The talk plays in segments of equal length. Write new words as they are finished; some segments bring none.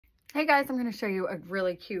Hey guys, I'm going to show you a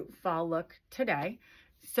really cute fall look today.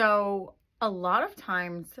 So a lot of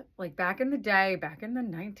times, like back in the day, back in the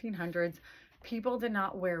 1900s, people did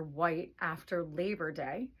not wear white after Labor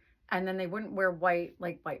Day. And then they wouldn't wear white,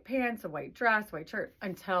 like white pants, a white dress, white shirt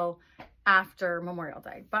until after Memorial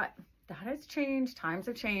Day. But that has changed. Times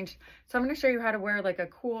have changed. So I'm going to show you how to wear like a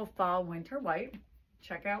cool fall winter white.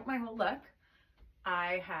 Check out my whole look.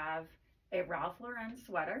 I have a Ralph Lauren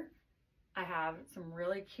sweater. I have some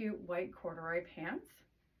really cute white corduroy pants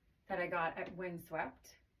that I got at Windswept.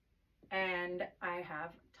 And I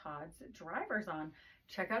have Todd's drivers on.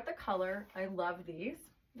 Check out the color. I love these.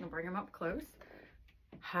 I'll bring them up close.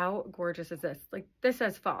 How gorgeous is this? Like, this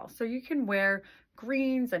says fall. So you can wear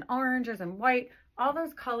greens and oranges and white. All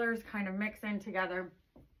those colors kind of mix in together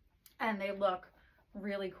and they look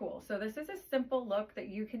really cool. So this is a simple look that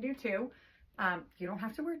you can do too. You don't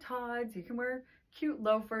have to wear Todd's. You can wear cute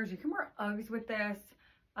loafers. You can wear Uggs with this,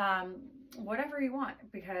 whatever you want,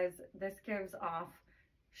 because this gives off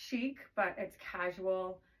chic, but it's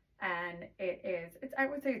casual, and I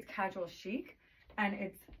would say it's casual chic, and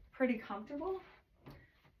it's pretty comfortable,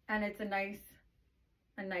 and it's a nice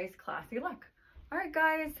classy look. All right,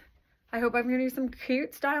 guys, I hope I'm giving you some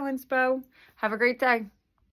cute style inspo. Have a great day.